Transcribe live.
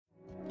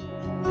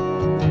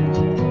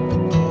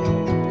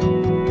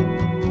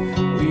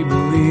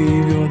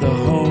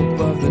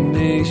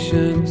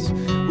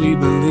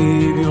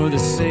believe you're the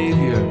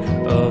Savior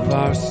of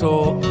our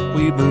soul.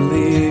 We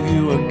believe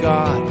you are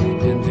God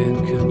and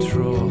in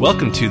control.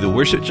 Welcome to the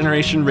Worship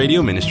Generation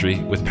Radio Ministry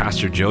with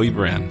Pastor Joey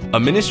Brand, a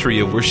ministry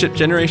of Worship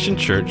Generation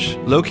Church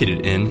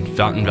located in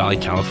Fountain Valley,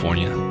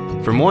 California.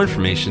 For more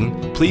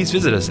information, please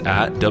visit us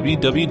at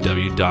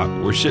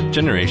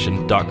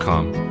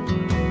www.worshipgeneration.com. We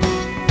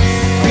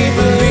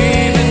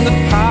believe in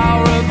the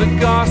power of the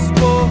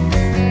gospel.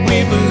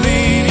 We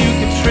believe you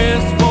can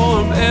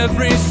transform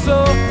every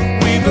soul.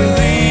 We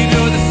believe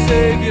you're the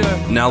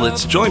Savior. Now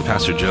let's join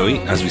Pastor Joey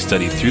as we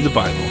study through the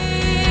Bible.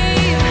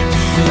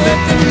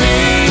 Let the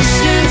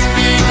nations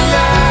be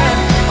glad,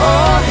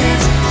 all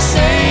his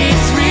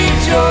saints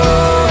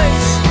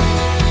rejoice,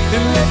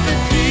 and let the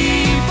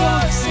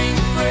people sing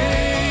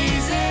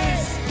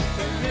praises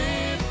and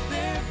lift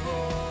their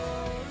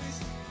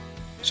voice.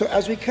 So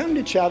as we come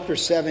to chapter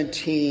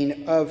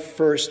 17 of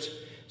 1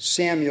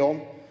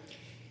 Samuel,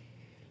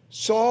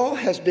 Saul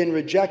has been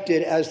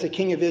rejected as the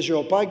king of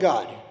Israel by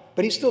God,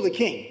 but he's still the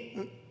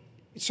king.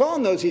 Saul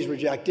knows he's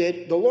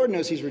rejected. The Lord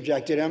knows he's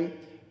rejected him.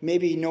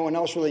 Maybe no one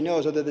else really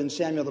knows other than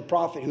Samuel the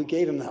prophet who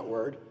gave him that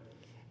word.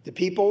 To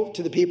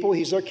the people,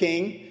 he's their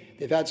king.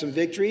 They've had some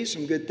victories.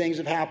 Some good things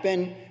have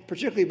happened,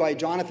 particularly by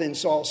Jonathan,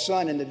 Saul's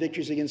son, and the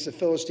victories against the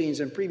Philistines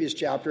in previous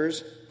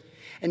chapters.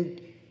 And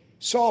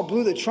Saul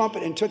blew the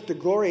trumpet and took the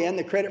glory and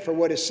the credit for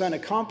what his son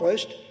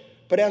accomplished.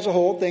 But as a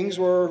whole, things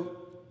were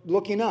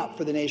looking up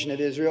for the nation of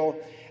Israel.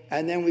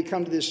 And then we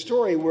come to this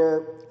story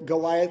where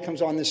Goliath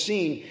comes on the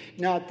scene.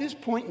 Now, at this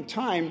point in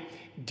time,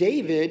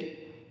 David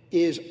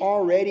is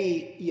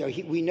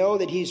already, we know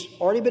that he's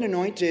already been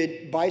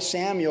anointed by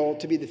Samuel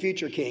to be the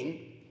future king.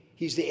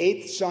 He's the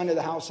 8th son of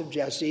the house of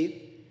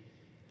Jesse.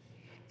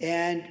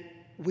 And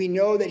we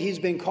know that he's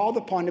been called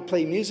upon to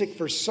play music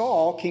for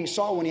Saul, King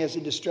Saul, when he has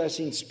a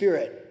distressing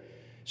spirit.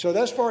 So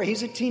thus far,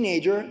 he's a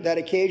teenager that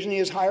occasionally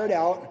is hired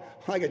out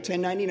like a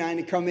 1099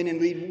 to come in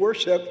and lead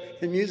worship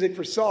and music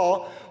for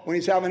Saul when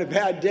he's having a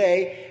bad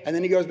day. And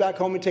then he goes back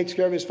home and takes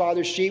care of his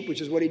father's sheep,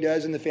 which is what he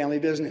does in the family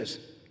business.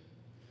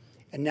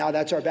 And now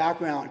that's our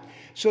background.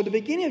 So at the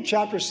beginning of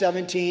chapter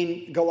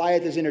 17,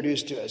 Goliath is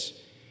introduced to us.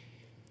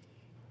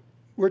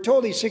 We're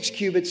told he's 6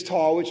 cubits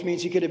tall, which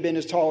means he could have been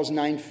as tall as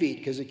 9 feet,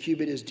 because a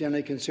cubit is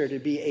generally considered to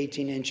be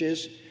 18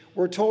 inches.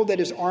 We're told that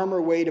his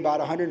armor weighed about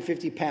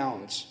 150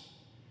 pounds.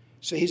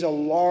 So he's a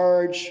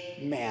large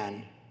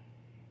man,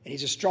 and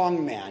he's a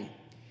strong man.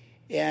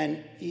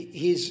 And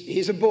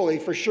he's a bully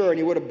for sure, and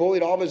he would have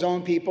bullied all of his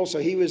own people, so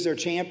he was their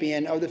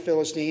champion of the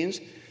Philistines.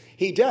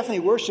 He definitely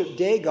worshiped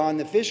Dagon,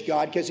 the fish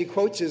god, because he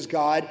quotes his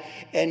god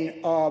and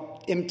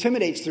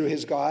intimidates through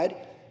his god.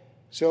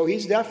 So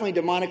he's definitely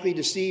demonically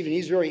deceived, and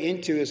he's very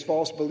into his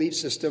false belief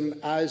system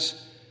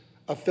as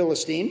a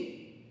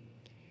Philistine.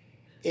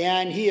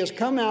 And he has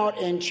come out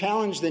and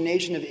challenged the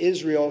nation of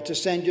Israel to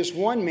send just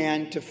one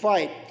man to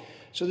fight.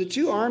 So the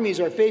two armies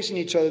are facing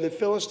each other, the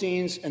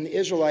Philistines and the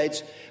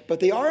Israelites,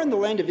 but they are in the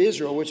land of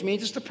Israel, which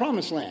means it's the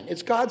promised land.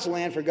 It's God's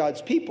land for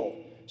God's people.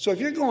 So if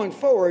you're going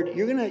forward,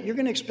 you're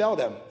gonna expel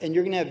them, and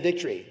you're going to have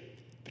victory.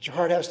 But your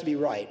heart has to be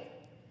right.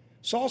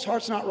 Saul's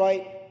heart's not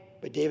right,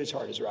 but David's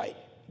heart is right.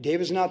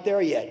 David's not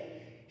there yet.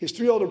 His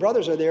 3 older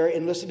brothers are there,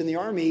 enlisted in the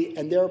army,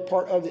 and they're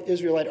part of the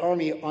Israelite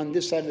army on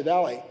this side of the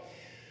valley.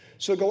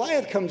 So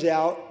Goliath comes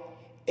out,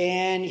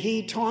 and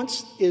he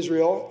taunts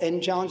Israel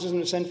and challenges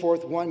them to send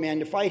forth one man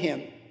to fight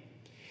him.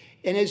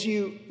 And as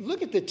you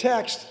look at the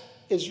text,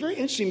 it's very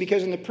interesting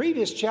because in the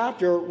previous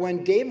chapter,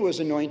 when David was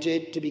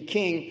anointed to be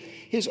king,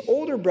 his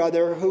older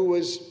brother, who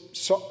was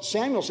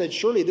Samuel, said,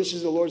 surely this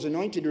is the Lord's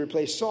anointed to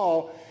replace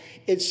Saul.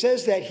 It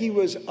says that he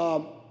was,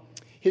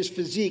 his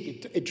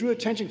physique, it drew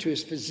attention to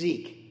his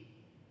physique.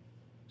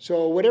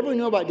 So whatever we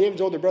know about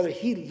David's older brother,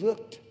 he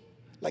looked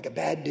like a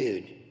bad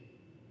dude.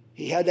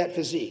 He had that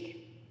physique.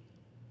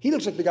 He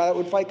looks like the guy that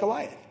would fight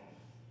Goliath.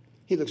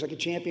 He looks like a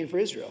champion for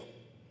Israel.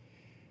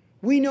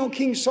 We know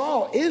King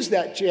Saul is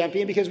that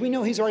champion because we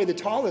know he's already the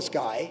tallest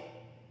guy.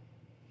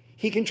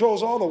 He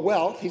controls all the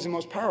wealth. He's the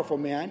most powerful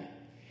man.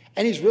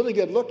 And he's really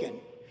good looking.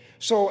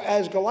 So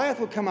as Goliath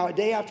would come out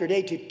day after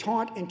day to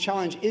taunt and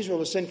challenge Israel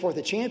to send forth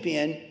a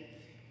champion,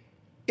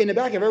 in the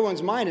back of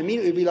everyone's mind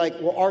immediately would be like,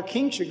 well, our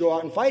king should go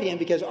out and fight him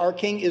because our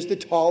king is the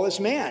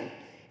tallest man.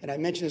 And I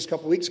mentioned this a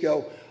couple weeks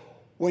ago.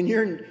 When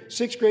you're in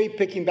 6th grade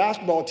picking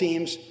basketball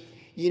teams,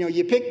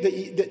 you pick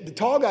the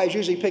tall guys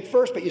usually pick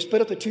first, but you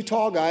split up the 2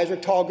 tall guys or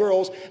tall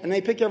girls, and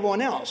they pick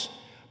everyone else.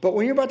 But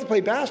when you're about to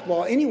play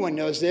basketball, anyone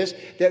knows this,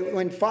 that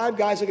when 5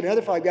 guys look at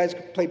another 5 guys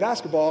play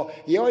basketball,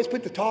 you always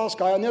put the tallest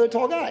guy on the other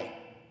tall guy.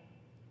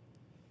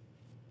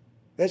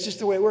 That's just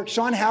the way it works.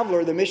 Sean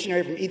Havler, the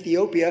missionary from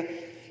Ethiopia,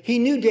 he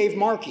knew Dave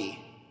Markey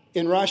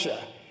in Russia.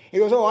 He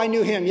goes, oh, I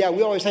knew him. Yeah,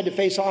 we always had to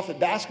face off at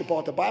basketball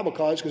at the Bible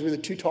college because we were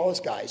the 2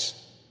 tallest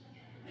guys.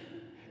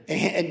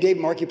 And Dave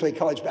Markey played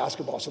college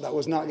basketball, so that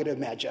was not going to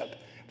match up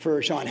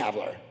for Sean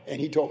Havler, and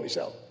he told me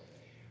so.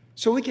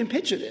 So we can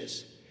picture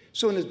this.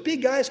 So when this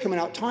big guy's coming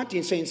out taunting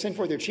and saying, send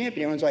forth their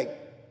champion, everyone's like,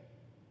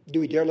 do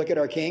we dare look at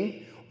our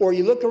king? Or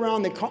you look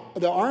around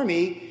the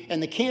army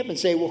and the camp and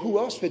say, well, who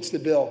else fits the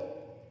bill?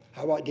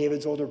 How about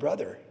David's older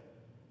brother?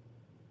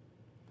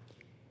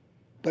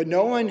 But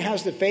no one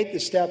has the faith to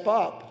step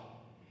up.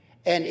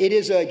 And it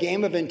is a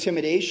game of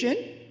intimidation,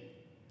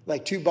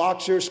 like two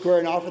boxers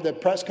squaring off at the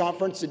press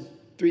conference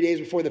 3 days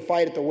before the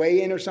fight at the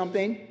weigh-in or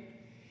something.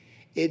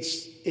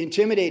 It's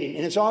intimidating,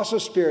 and it's also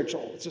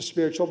spiritual. It's a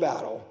spiritual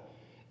battle.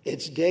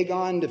 It's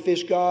Dagon, the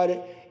fish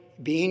god,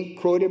 being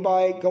quoted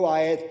by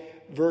Goliath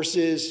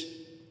versus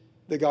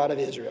the God of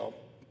Israel.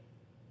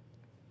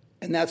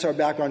 And that's our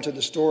background to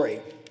the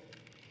story.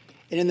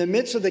 And in the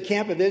midst of the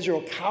camp of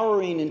Israel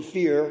cowering in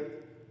fear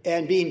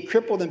and being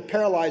crippled and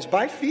paralyzed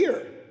by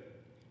fear,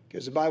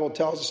 because the Bible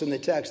tells us in the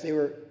text they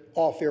were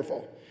all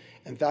fearful.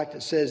 In fact,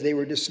 it says they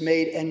were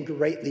dismayed and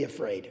greatly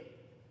afraid.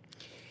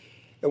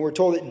 And we're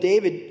told that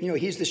David,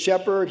 he's the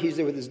shepherd. He's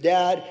there with his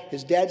dad.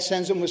 His dad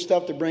sends him with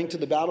stuff to bring to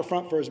the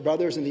battlefront for his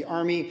brothers in the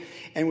army.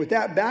 And with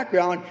that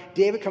background,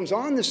 David comes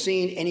on the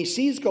scene and he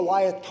sees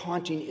Goliath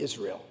taunting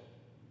Israel.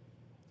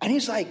 And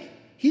he's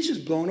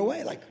just blown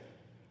away. Like,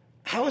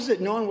 how is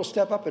it no one will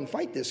step up and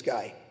fight this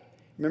guy?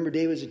 Remember,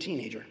 David's a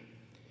teenager.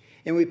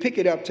 And we pick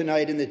it up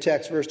tonight in the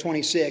text, verse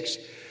 26,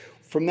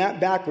 from that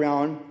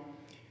background,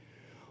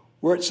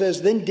 where it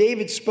says, Then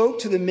David spoke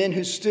to the men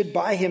who stood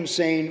by him,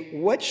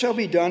 saying, What shall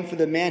be done for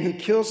the man who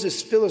kills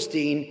this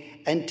Philistine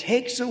and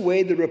takes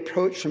away the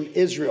reproach from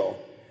Israel?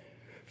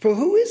 For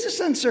who is this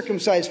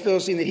uncircumcised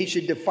Philistine that he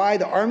should defy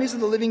the armies of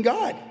the living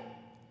God?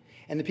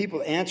 And the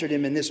people answered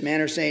him in this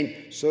manner,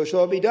 saying, So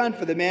shall it be done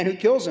for the man who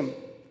kills him.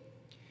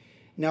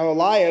 Now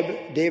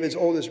Eliab, David's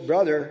oldest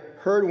brother,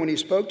 heard when he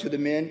spoke to the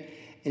men,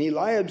 and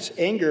Eliab's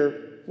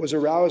anger was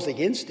aroused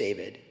against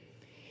David.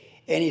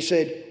 And he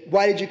said,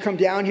 Why did you come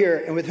down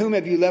here? And with whom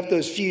have you left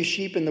those few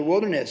sheep in the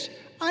wilderness?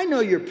 I know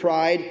your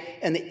pride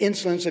and the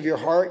insolence of your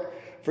heart,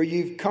 for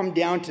you've come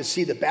down to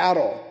see the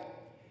battle.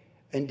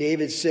 And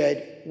David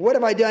said, What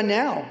have I done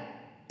now?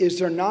 Is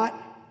there not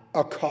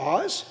a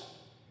cause?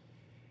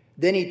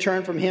 Then he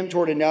turned from him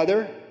toward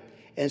another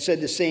and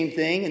said the same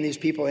thing. And these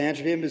people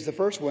answered him as the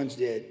first ones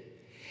did.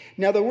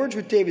 Now the words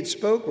which David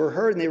spoke were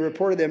heard, and they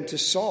reported them to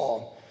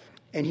Saul.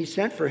 And he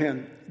sent for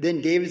him.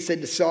 Then David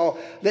said to Saul,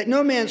 Let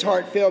no man's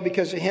heart fail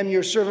because of him.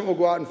 Your servant will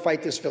go out and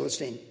fight this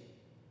Philistine.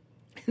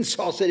 And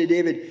Saul said to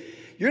David,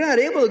 You're not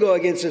able to go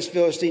against this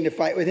Philistine to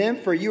fight with him,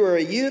 for you are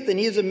a youth, and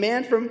he is a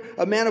man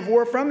of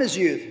war from his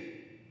youth.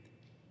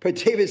 But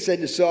David said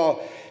to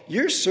Saul,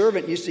 Your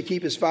servant used to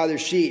keep his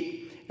father's sheep.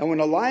 And when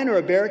a lion or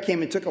a bear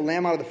came and took a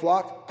lamb out of the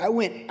flock, I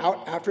went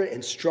out after it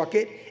and struck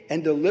it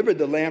and delivered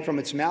the lamb from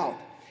its mouth.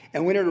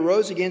 And when it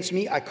arose against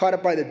me, I caught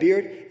it by the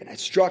beard and I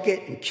struck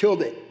it and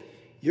killed it.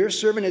 Your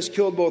servant has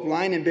killed both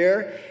lion and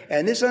bear,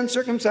 and this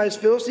uncircumcised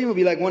Philistine will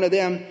be like one of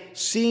them,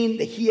 seeing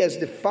that he has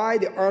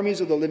defied the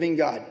armies of the living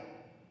God.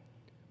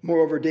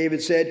 Moreover,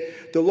 David said,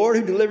 The Lord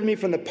who delivered me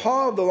from the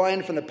paw of the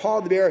lion, from the paw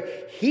of the bear,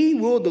 he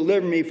will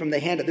deliver me from the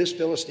hand of this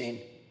Philistine.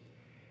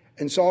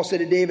 And Saul said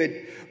to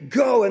David,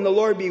 Go, and the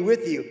Lord be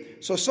with you.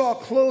 So Saul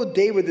clothed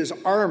David with his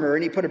armor,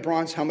 and he put a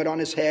bronze helmet on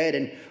his head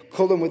and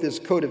clothed him with his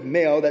coat of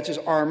mail, that's his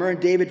armor. And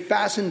David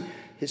fastened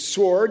his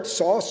sword,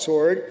 Saul's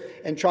sword,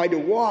 and tried to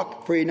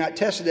walk, for he had not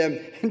tested them.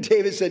 And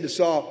David said to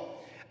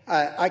Saul,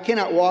 I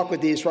cannot walk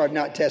with these, for I have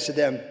not tested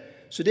them.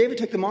 So David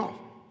took them off.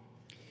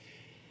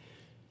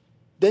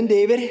 Then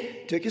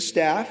David took his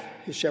staff,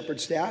 his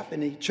shepherd's staff,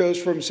 and he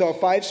chose for himself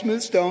 5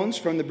 smooth stones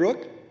from the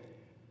brook,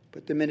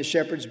 put them in a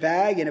shepherd's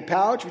bag, in a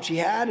pouch which he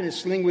had, and a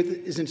sling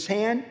is in his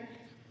hand, and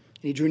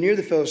he drew near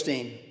the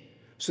Philistine.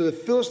 So the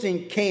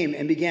Philistine came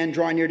and began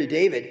drawing near to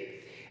David,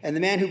 and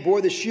the man who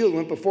bore the shield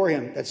went before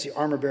him. That's the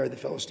armor bearer of the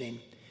Philistine.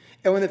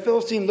 And when the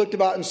Philistine looked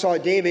about and saw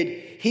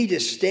David, he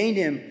disdained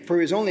him, for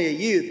he was only a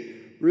youth,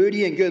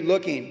 ruddy and good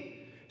looking.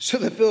 So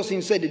the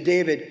Philistine said to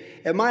David,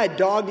 Am I a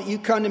dog that you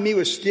come to me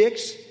with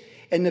sticks?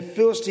 And the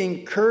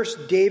Philistine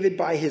cursed David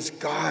by his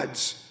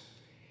gods.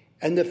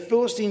 And the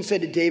Philistine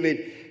said to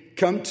David,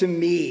 Come to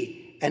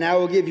me, and I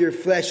will give your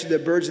flesh to the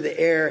birds of the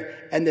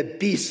air and the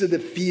beasts of the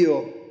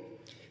field.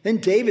 Then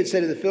David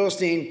said to the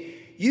Philistine,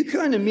 You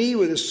come to me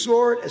with a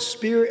sword, a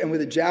spear, and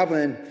with a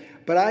javelin,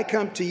 but I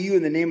come to you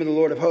in the name of the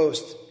Lord of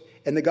hosts,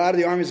 and the God of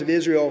the armies of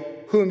Israel,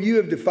 whom you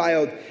have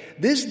defiled.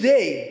 This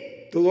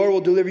day the Lord will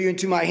deliver you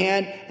into my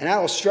hand, and I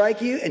will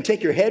strike you and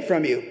take your head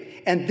from you.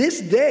 And this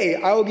day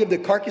I will give the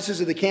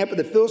carcasses of the camp of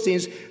the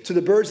Philistines to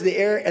the birds of the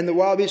air and the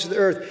wild beasts of the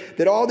earth,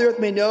 that all the earth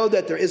may know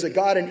that there is a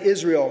God in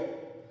Israel.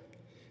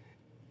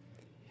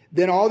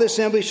 Then all the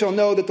assembly shall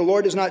know that the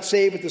Lord does not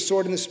save with the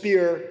sword and the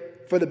spear,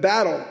 for the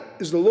battle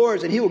is the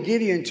Lord's, and he will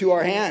give you into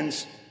our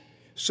hands.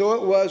 So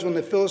it was when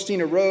the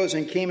Philistine arose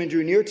and came and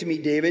drew near to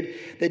meet David,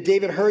 that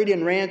David hurried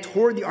and ran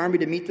toward the army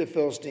to meet the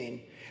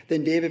Philistine.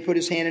 Then David put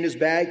his hand in his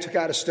bag, took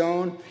out a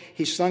stone.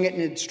 He slung it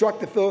and it struck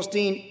the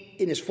Philistine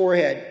in his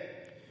forehead.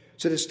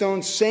 So the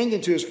stone sank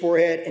into his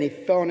forehead, and he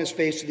fell on his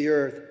face to the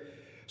earth.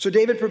 So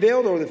David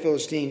prevailed over the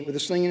Philistine with a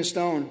sling and a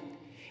stone.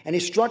 And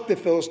he struck the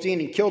Philistine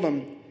and killed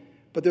him.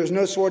 But there was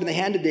no sword in the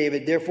hand of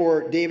David.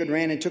 Therefore David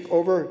ran and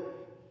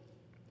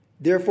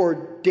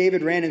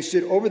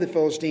stood over the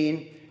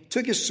Philistine,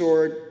 took his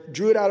sword,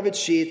 drew it out of its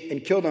sheath,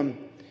 and killed him,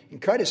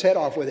 and cut his head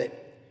off with it.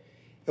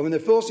 And when the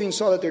Philistines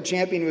saw that their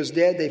champion was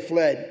dead, they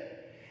fled.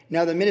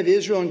 Now the men of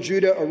Israel and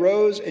Judah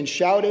arose and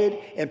shouted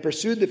and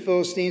pursued the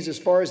Philistines as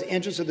far as the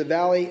entrance of the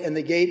valley and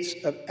the gates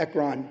of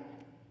Ekron.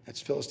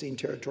 That's Philistine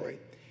territory.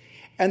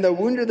 And the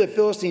wounded of the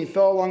Philistine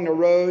fell along the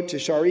road to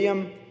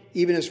Shaaraim,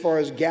 even as far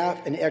as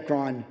Gath and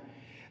Ekron.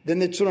 Then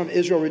the children of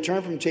Israel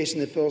returned from chasing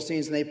the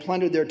Philistines, and they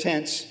plundered their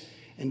tents.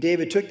 And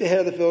David took the head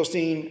of the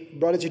Philistine,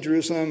 brought it to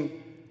Jerusalem,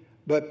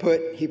 but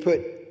he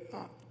put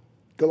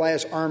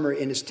Goliath's armor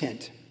in his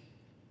tent.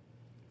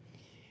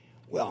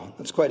 Well,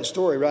 that's quite a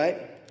story,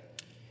 right?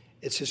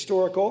 It's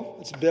historical,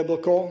 it's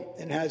biblical,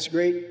 and has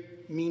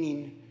great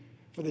meaning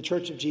for the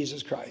Church of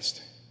Jesus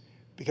Christ.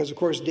 Because, of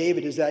course,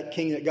 David is that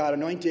king that God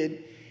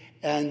anointed,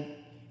 and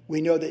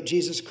we know that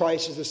Jesus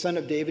Christ is the son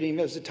of David, and he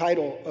has the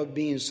title of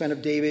being son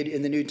of David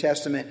in the New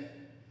Testament.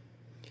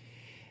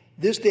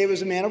 This David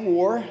was a man of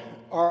war.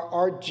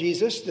 Our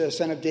Jesus, the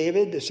son of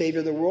David, the Savior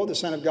of the world, the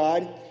Son of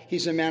God,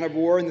 he's a man of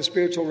war in the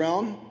spiritual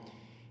realm.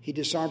 He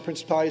disarmed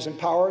principalities and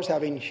powers,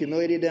 having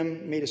humiliated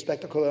them, made a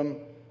spectacle of them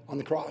on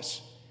the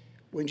cross.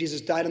 When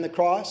Jesus died on the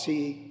cross,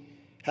 he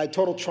had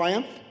total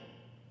triumph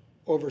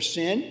over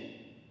sin,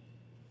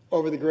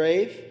 over the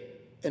grave,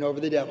 and over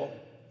the devil,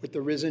 with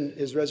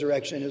his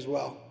resurrection as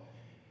well.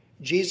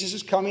 Jesus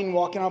is coming,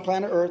 walking on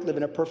planet Earth,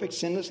 living a perfect,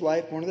 sinless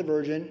life, born of the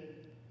Virgin,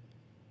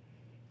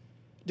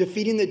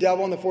 defeating the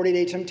devil in the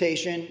 40-day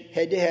temptation,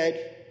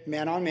 head-to-head,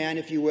 man on man,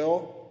 if you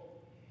will.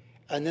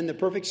 And then the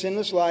perfect,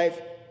 sinless life,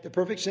 the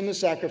perfect, sinless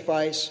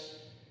sacrifice,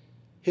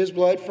 his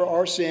blood for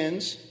our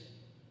sins,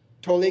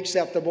 totally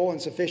acceptable and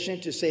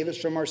sufficient to save us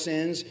from our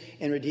sins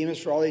and redeem us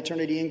for all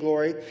eternity in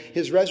glory.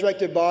 His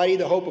resurrected body,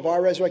 the hope of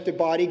our resurrected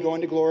body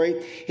going to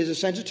glory. His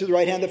ascension to the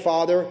right hand of the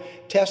Father,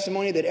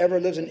 testimony that ever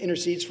lives and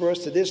intercedes for us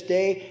to this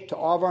day, to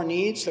all of our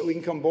needs, so that we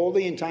can come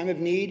boldly in time of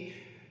need,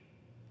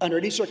 under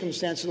any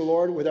circumstance of the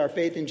Lord, with our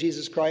faith in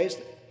Jesus Christ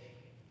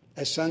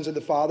as sons of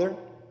the Father.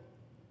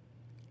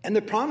 And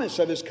the promise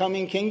of his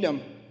coming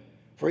kingdom,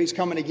 for he's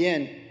coming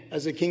again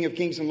as the King of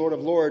Kings and Lord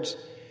of Lords,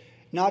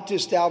 not to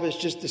establish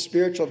just the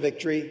spiritual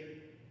victory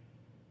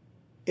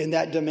in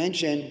that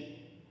dimension,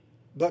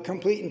 but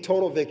complete and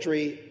total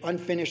victory,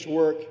 unfinished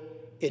work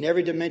in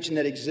every dimension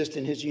that exists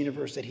in his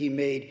universe that he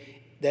made,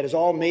 that is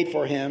all made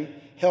for him,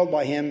 held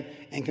by him,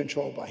 and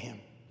controlled by him.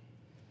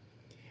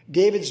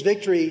 David's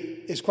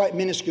victory is quite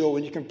minuscule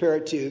when you compare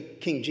it to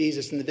King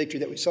Jesus and the victory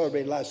that we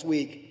celebrated last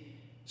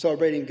week,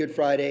 celebrating Good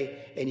Friday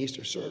and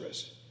Easter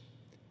service.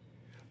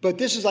 But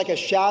this is like a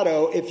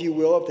shadow, if you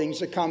will, of things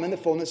to come, and the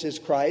fullness is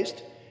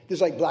Christ. This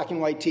is like black and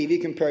white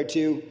TV compared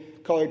to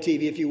color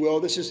TV, if you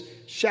will. This is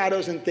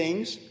shadows and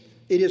things.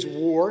 It is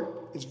war.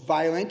 It's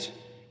violent.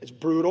 It's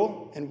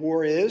brutal. And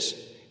war is,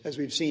 as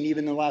we've seen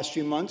even in the last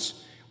few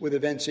months with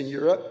events in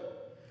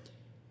Europe.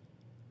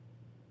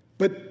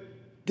 But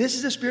this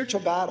is a spiritual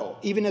battle,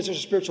 even as there's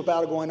a spiritual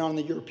battle going on in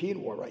the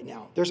European war right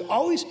now. There's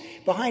always,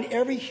 behind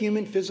every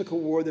human physical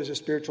war, there's a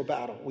spiritual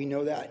battle. We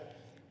know that.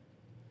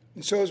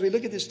 And so as we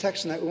look at this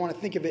text tonight, we want to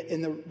think of it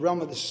in the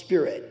realm of the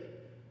Spirit,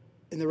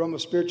 in the realm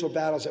of spiritual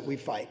battles that we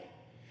fight.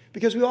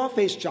 Because we all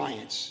face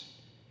giants.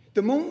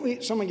 The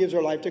moment someone gives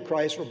their life to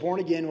Christ, we're born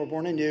again, we're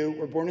born anew,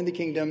 we're born in the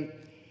kingdom,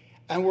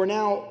 and we're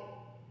now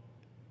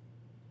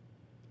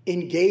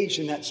engaged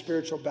in that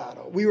spiritual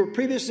battle. We were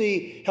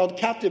previously held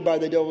captive by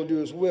the devil to do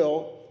his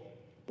will,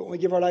 but when we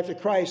give our life to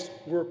Christ,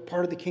 we're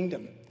part of the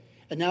kingdom.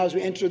 And now as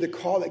we enter the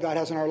call that God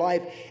has in our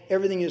life,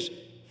 everything is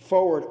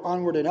forward,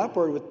 onward, and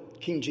upward with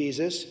King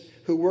Jesus,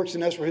 who works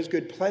in us for his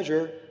good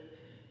pleasure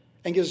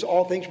and gives us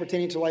all things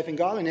pertaining to life and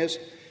godliness.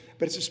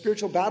 But it's a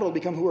spiritual battle to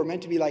become who we're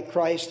meant to be, like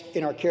Christ,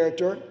 in our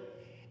character.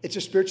 It's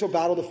a spiritual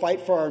battle to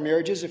fight for our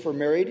marriages if we're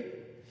married.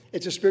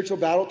 It's a spiritual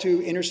battle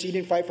to intercede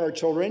and fight for our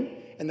children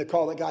and the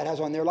call that God has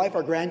on their life,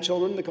 our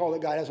grandchildren, the call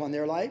that God has on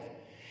their life.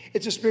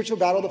 It's a spiritual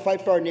battle to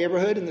fight for our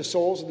neighborhood and the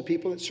souls of the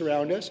people that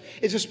surround us.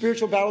 It's a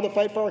spiritual battle to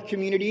fight for our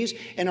communities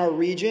and our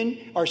region,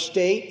 our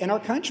state, and our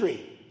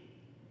country.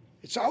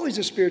 It's always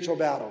a spiritual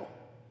battle.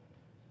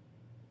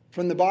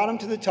 From the bottom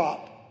to the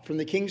top, from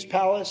the king's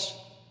palace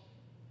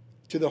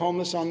to the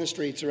homeless on the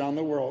streets around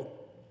the world,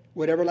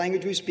 whatever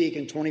language we speak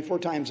in 24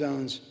 time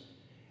zones,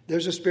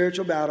 there's a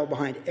spiritual battle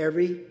behind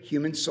every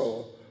human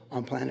soul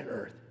on planet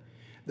Earth.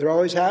 There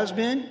always has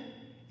been,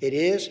 it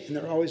is, and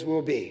there always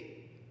will be.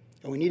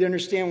 And we need to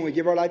understand when we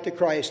give our life to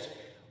Christ,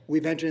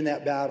 we've entered in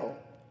that battle.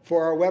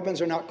 For our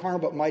weapons are not carnal,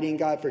 but mighty in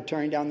God for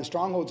tearing down the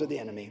strongholds of the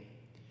enemy.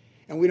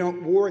 And we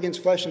don't war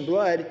against flesh and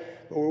blood,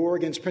 but we war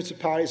against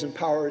principalities and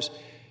powers,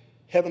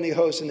 heavenly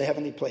hosts in the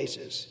heavenly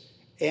places.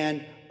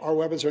 And our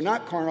weapons are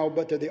not carnal,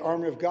 but they're the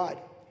armor of God,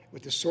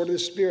 with the sword of the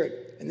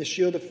Spirit and the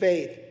shield of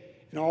faith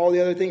and all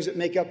the other things that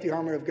make up the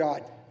armor of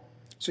God.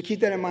 So keep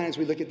that in mind as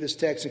we look at this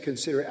text and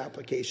consider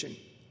application.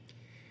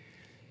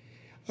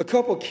 A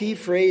couple key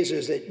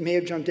phrases that may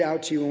have jumped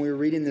out to you when we were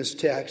reading this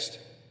text.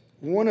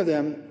 One of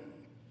them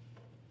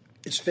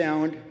is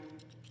found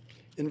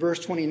in verse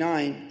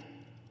 29,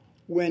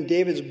 when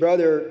David's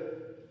brother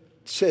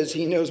says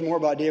he knows more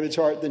about David's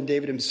heart than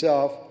David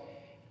himself.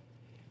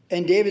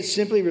 And David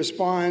simply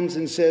responds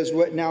and says,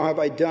 "What now have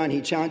I done?"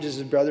 He challenges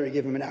his brother to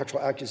give him an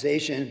actual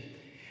accusation.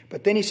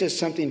 But then he says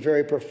something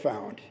very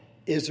profound.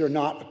 is there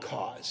not a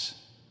cause?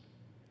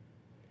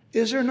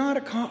 Is there not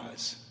a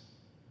cause?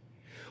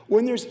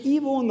 When there's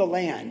evil in the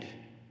land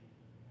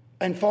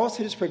and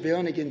falsehood is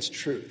prevailing against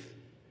truth,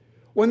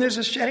 when there's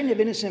a shedding of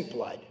innocent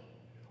blood,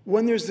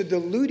 when there's the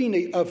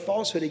diluting of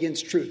falsehood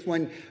against truth,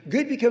 when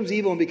good becomes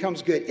evil and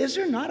becomes good, is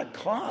there not a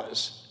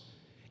cause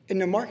in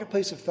the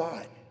marketplace of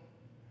thought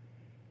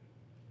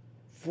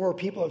for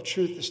people of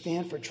truth to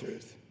stand for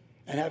truth?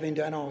 And having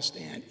done all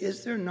stand,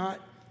 is there not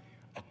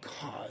a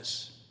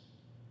cause?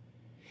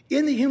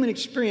 In the human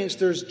experience,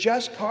 there's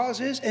just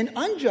causes and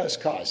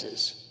unjust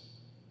causes.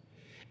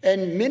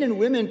 And men and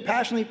women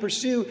passionately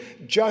pursue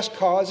just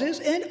causes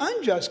and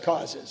unjust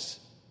causes.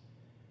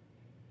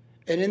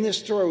 And in this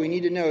story, we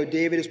need to know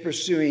David is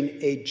pursuing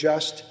a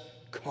just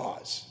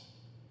cause.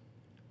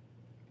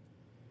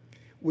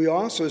 We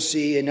also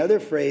see another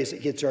phrase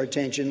that gets our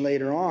attention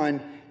later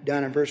on,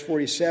 down in verse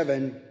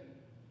 47.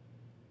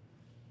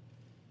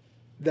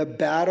 The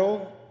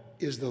battle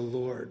is the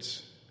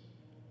Lord's.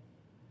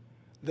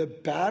 The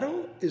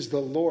battle is the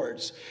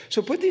Lord's.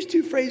 So put these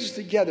two phrases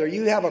together.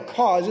 You have a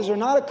cause. Is there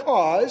not a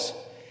cause?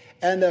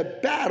 And the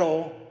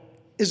battle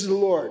is the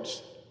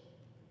Lord's.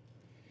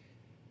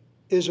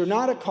 Is there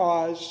not a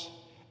cause?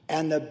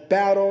 And the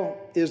battle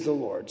is the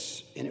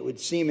Lord's. And it would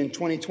seem in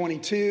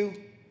 2022,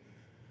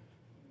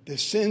 the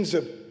sins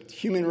of the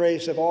human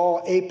race have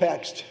all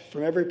apexed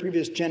from every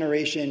previous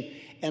generation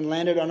and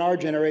landed on our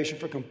generation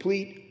for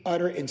complete,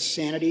 utter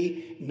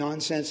insanity,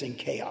 nonsense, and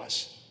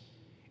chaos.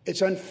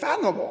 It's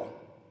unfathomable.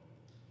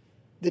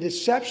 The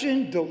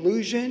deception,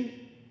 delusion,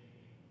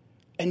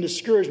 and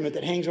discouragement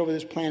that hangs over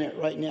this planet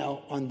right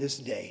now on this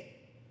day.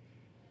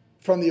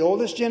 From the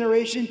oldest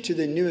generation to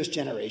the newest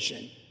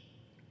generation.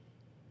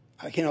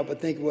 I can't help but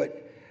think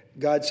what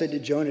God said to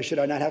Jonah, should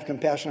I not have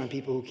compassion on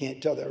people who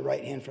can't tell their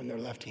right hand from their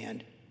left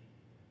hand?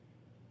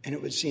 And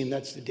it would seem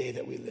that's the day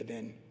that we live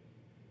in.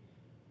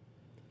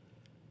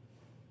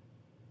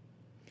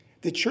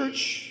 The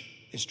church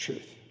is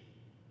truth.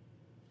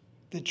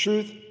 The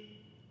truth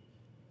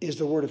is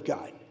the Word of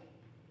God.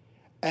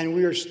 And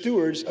we are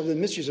stewards of the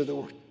mysteries of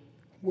the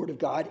Word of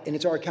God, and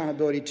it's our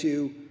accountability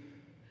to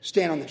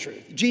stand on the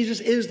truth.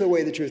 Jesus is the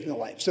way, the truth, and the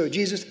life. So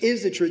Jesus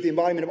is the truth, the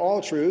embodiment of all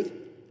truth,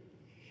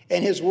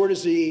 and his word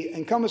is the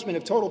encompassment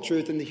of total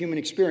truth in the human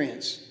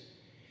experience.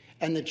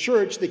 And the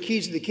church, the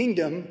keys of the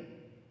kingdom,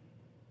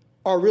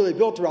 are really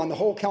built around the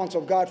whole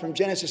counsel of God from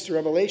Genesis to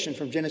Revelation,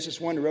 from Genesis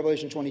 1 to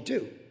Revelation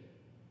 22.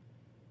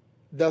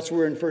 Thus,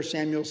 we're in 1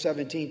 Samuel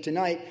 17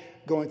 tonight,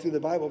 going through the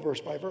Bible verse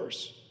by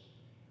verse.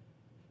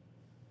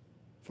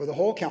 For the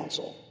whole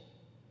counsel,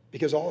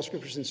 because all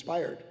Scripture is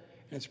inspired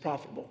and it's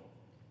profitable.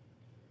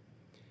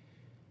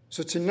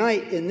 So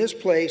tonight, in this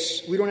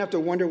place, we don't have to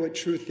wonder what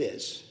truth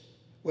is,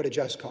 what a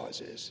just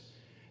cause is.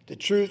 The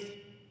truth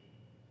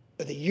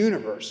of the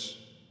universe,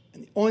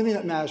 and the only thing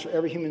that matters for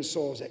every human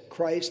soul is that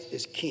Christ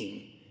is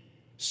King,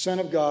 Son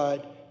of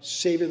God,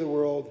 Savior of the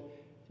world,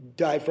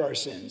 died for our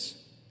sins.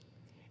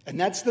 And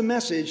that's the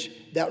message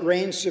that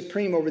reigns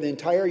supreme over the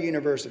entire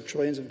universe of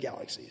trillions of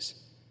galaxies.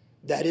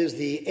 That is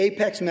the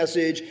apex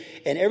message,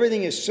 and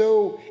everything is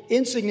so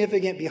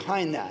insignificant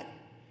behind that.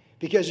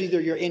 Because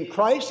either you're in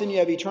Christ and you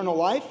have eternal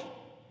life,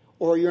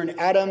 or you're in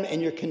Adam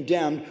and you're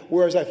condemned.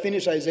 Whereas I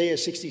finished Isaiah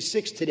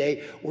 66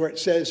 today, where it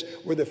says,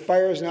 where the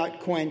fire is not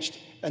quenched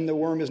and the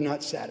worm is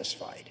not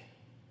satisfied.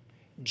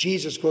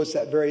 Jesus quotes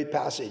that very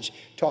passage,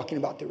 talking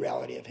about the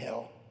reality of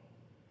hell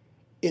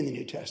in the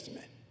New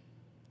Testament.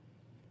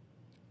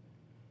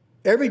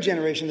 Every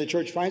generation of the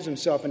church finds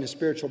himself in a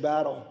spiritual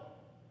battle.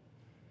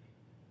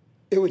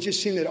 It would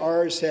just seem that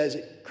ours has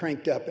it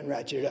cranked up and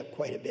ratcheted up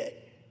quite a bit.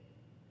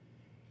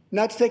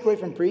 Not to take away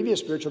from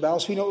previous spiritual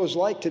battles. We know what it was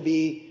like to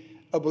be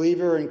a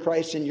believer in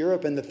Christ in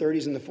Europe in the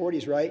 30s and the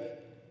 40s, right?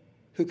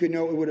 Who could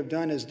know what we would have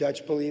done as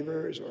Dutch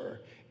believers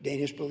or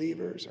Danish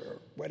believers or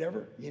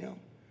whatever, you know?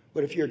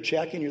 What if you're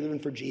Czech and you're living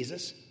for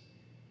Jesus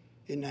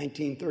in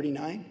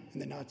 1939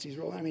 and the Nazis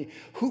rolled? I mean,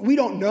 we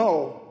don't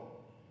know.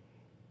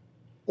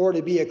 Or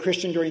to be a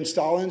Christian during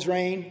Stalin's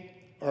reign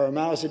or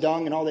Mao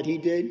Zedong and all that he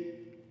did.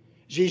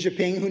 Xi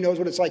Jinping, who knows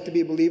what it's like to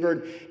be a believer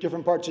in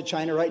different parts of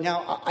China right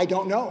now? I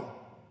don't know.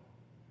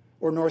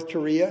 Or North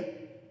Korea.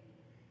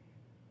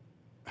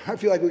 I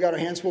feel like we got our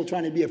hands full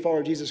trying to be a follower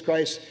of Jesus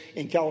Christ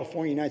in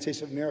California, United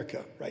States of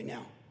America right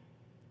now.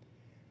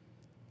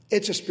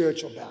 It's a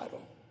spiritual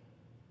battle.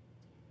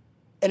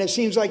 And it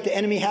seems like the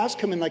enemy has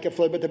come in like a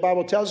flood, but the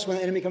Bible tells us when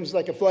the enemy comes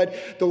like a flood,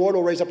 the Lord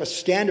will raise up a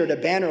standard, a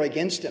banner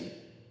against him.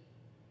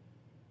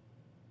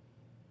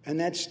 And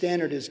that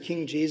standard is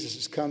King Jesus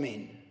is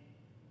coming,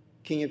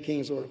 King of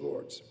kings, Lord of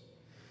lords.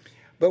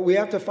 But we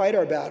have to fight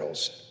our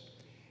battles.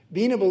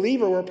 Being a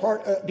believer,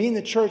 being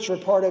the church, we're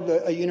part of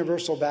a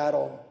universal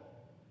battle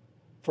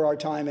for our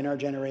time and our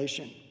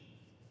generation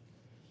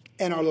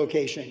and our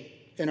location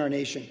in our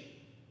nation.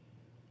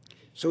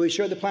 So we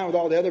share the plan with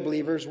all the other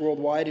believers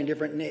worldwide in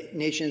different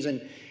nations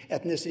and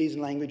ethnicities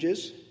and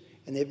languages.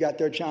 And they've got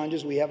their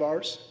challenges. We have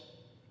ours.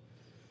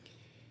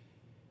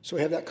 So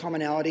we have that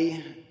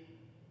commonality.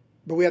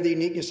 But we have the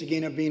uniqueness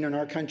again of being in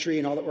our country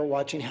and all that we're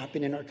watching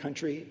happen in our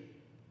country.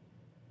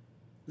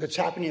 that's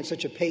happening at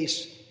such a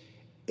pace.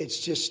 It's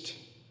just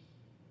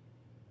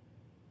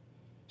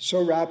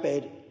so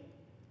rapid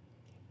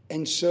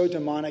and so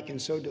demonic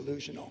and so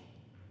delusional.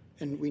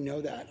 And we know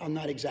that. I'm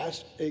not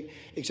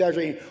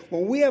exaggerating.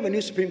 When we have a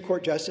new Supreme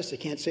Court justice that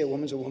can't say a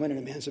woman's a woman and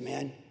a man's a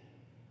man,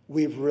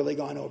 we've really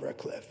gone over a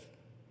cliff.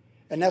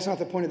 And that's not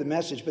the point of the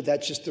message, but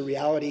that's just the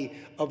reality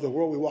of the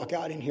world we walk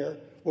out in here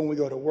when we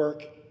go to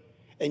work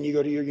and you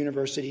go to your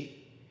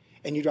university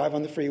and you drive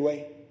on the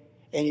freeway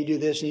and you do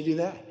this and you do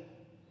that.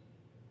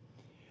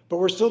 But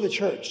we're still the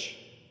church.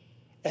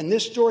 And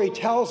this story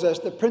tells us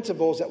the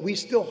principles that we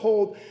still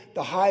hold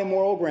the high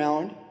moral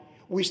ground.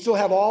 We still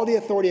have all the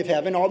authority of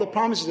heaven, all the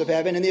promises of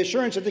heaven, and the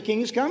assurance that the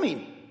king is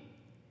coming.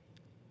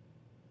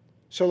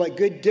 So like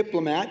good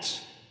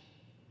diplomats,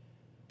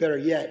 better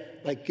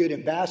yet, like good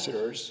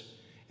ambassadors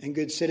and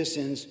good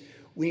citizens,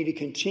 we need to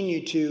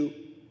continue to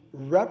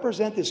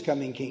represent this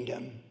coming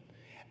kingdom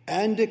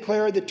and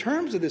declare the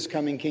terms of this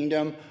coming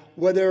kingdom,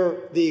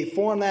 whether the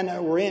foreign land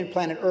that we're in,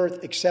 planet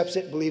Earth, accepts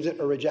it, believes it,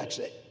 or rejects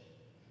it.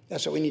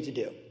 That's what we need to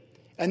do.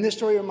 And this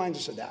story reminds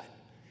us of that.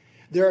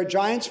 There are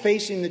giants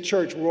facing the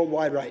church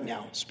worldwide right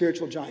now,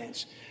 spiritual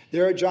giants.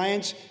 There are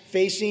giants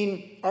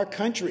facing our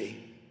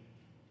country,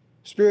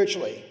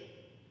 spiritually,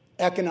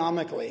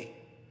 economically,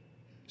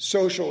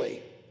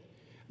 socially.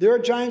 There are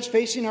giants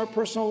facing our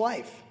personal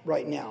life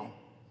right now,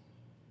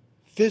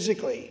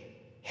 physically,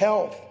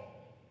 health,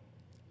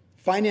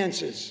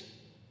 finances,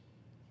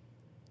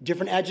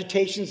 different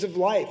agitations of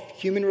life,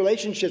 human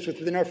relationships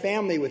within our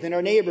family, within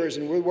our neighbors,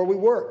 and where we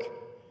work.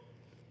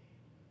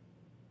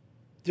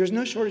 There's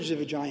no shortage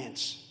of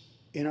giants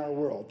in our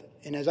world.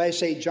 And as I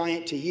say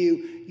giant to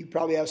you, you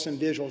probably have some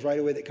visuals right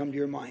away that come to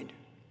your mind.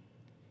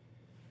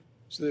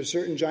 So there's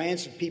certain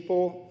giants of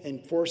people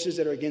and forces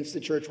that are against the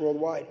church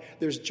worldwide.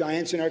 There's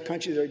giants in our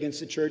country that are against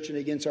the church and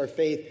against our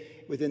faith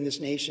within this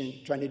nation,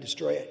 trying to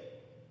destroy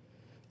it.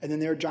 And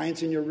then there are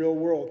giants in your real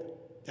world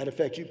that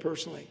affect you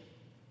personally.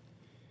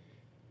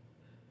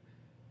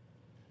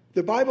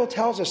 The Bible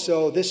tells us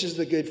so, this is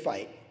the good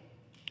fight.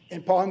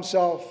 And Paul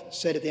himself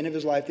said at the end of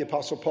his life, the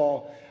Apostle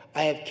Paul,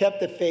 I have kept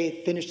the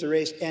faith, finished the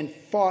race, and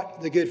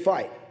fought the good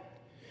fight.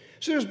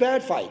 So there's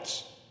bad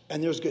fights,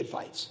 and there's good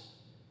fights.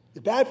 The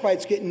bad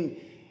fight's getting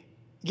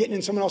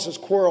in someone else's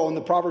quarrel, and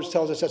the Proverbs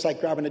tells us that's like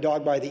grabbing a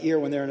dog by the ear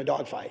when they're in a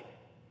dog fight.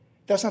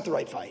 That's not the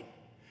right fight.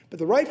 But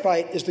the right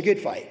fight is the good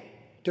fight,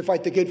 to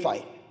fight the good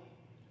fight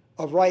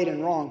of right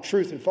and wrong,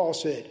 truth and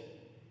falsehood.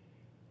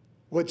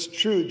 What's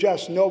true,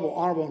 just, noble,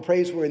 honorable, and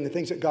praiseworthy, and the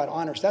things that God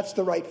honors. That's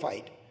the right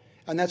fight.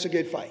 And that's a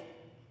good fight.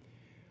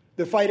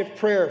 The fight of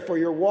prayer for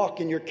your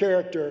walk and your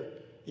character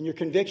and your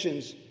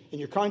convictions and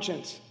your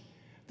conscience.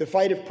 The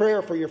fight of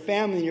prayer for your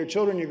family and your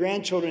children, your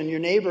grandchildren, and your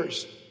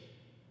neighbors.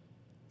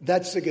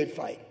 That's the good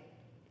fight.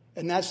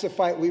 And that's the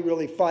fight we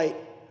really fight,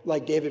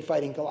 like David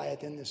fighting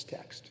Goliath in this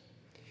text.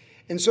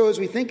 And so as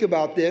we think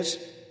about this,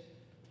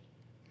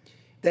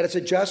 that it's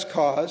a just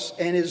cause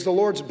and is the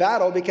Lord's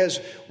battle because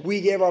we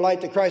gave our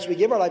life to Christ. We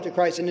give our life to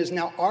Christ and it is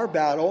now our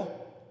battle.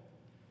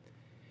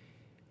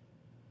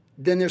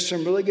 Then there's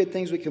some really good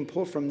things we can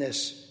pull from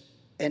this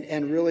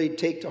and really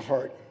take to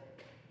heart.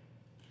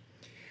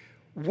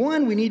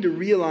 One, we need to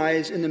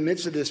realize in the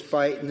midst of this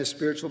fight, in this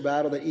spiritual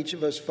battle that each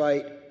of us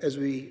fight as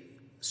we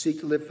seek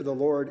to live for the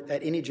Lord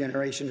at any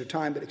generation or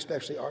time, but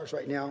especially ours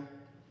right now,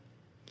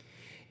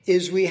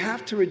 is we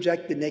have to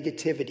reject the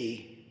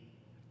negativity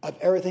of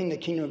everything the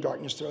kingdom of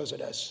darkness throws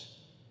at us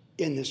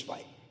in this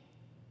fight.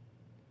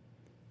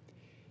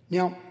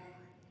 Now,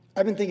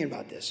 I've been thinking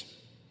about this.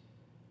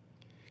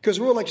 Because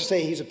the world likes to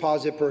say he's a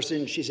positive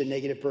person, she's a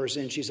negative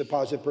person, she's a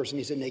positive person,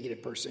 he's a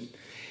negative person.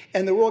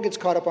 And the world gets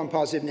caught up on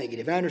positive,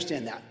 negative. I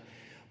understand that.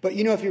 But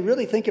you know, if you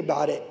really think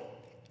about it,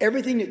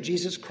 everything that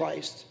Jesus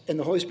Christ and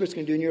the Holy Spirit's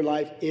going to do in your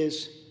life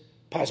is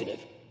positive.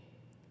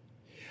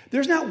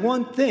 There's not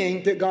one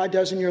thing that God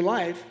does in your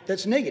life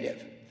that's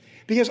negative.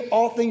 Because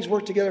all things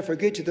work together for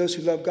good to those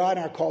who love God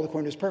and are called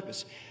according to his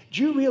purpose.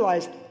 Do you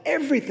realize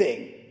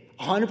everything,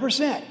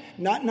 100%,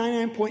 not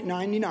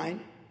 99.99,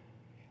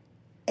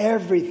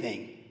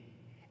 everything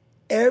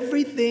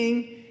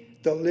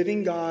the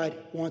living God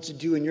wants to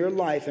do in your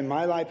life and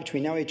my life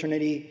between now and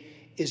eternity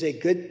is a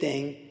good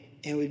thing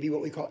and would be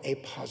what we call a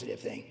positive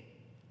thing.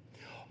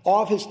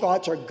 All of his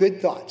thoughts are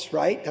good thoughts,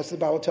 right? That's what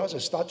the Bible tells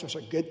us. Thoughts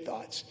are good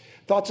thoughts.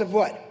 Thoughts of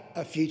what?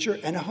 A future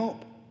and a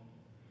hope.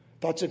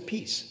 Thoughts of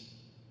peace.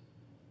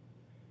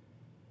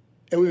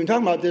 And we've been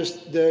talking about this.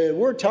 The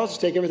word tells us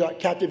to take every thought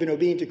captive and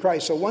obedient to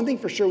Christ. So one thing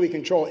for sure we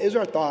control is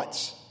our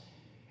thoughts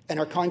and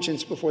our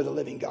conscience before the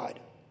living God.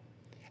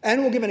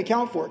 And we'll give an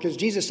account for it, because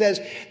Jesus says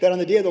that on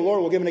the day of the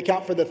Lord, we'll give an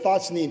account for the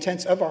thoughts and the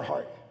intents of our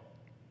heart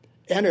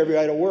and every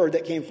idle word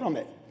that came from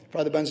it. For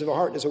out of the abundance of a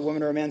heart does a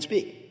woman or a man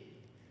speak.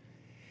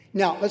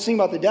 Now, let's think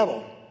about the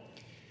devil.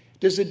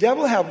 Does the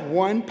devil have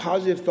one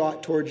positive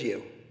thought towards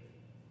you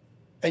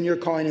and you're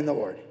calling in the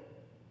Lord?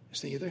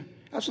 Just think either.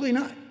 Absolutely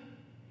not.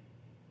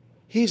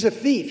 He's a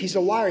thief. He's a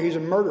liar. He's a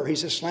murderer.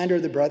 He's a slanderer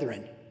of the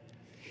brethren.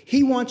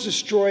 He wants to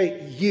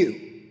destroy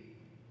you.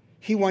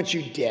 He wants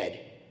you dead.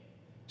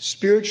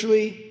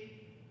 Spiritually,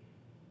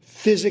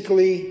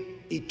 physically,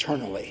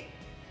 eternally.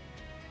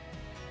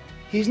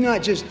 He's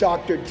not just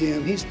Dr.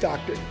 Doom, he's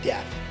Dr.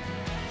 Death.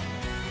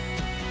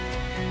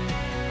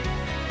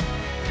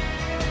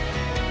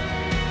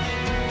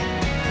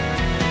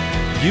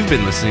 You've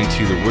been listening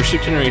to the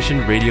Worship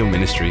Generation Radio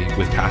Ministry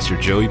with Pastor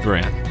Joey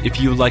Baran.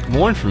 If you would like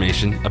more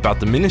information about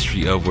the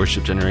ministry of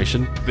Worship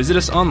Generation, visit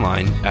us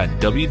online at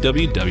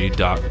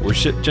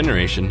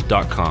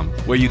www.worshipgeneration.com,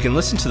 where you can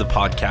listen to the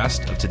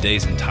podcast of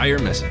today's entire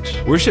message.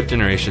 Worship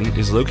Generation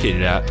is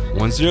located at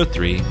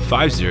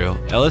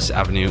 10350 Ellis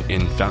Avenue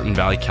in Fountain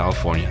Valley,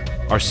 California.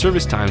 Our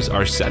service times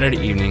are Saturday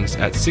evenings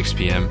at 6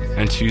 p.m.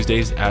 and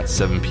Tuesdays at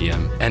 7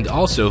 p.m. And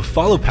also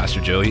follow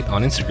Pastor Joey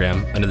on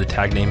Instagram under the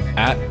tag name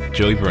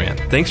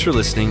 @JoeyBaran. Thanks for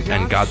listening,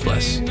 and God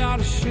bless. Not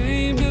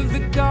ashamed of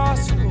the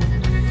gospel.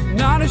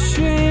 Not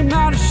ashamed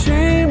of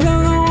the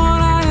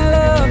one I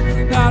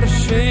love. Not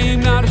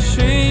ashamed, not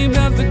ashamed.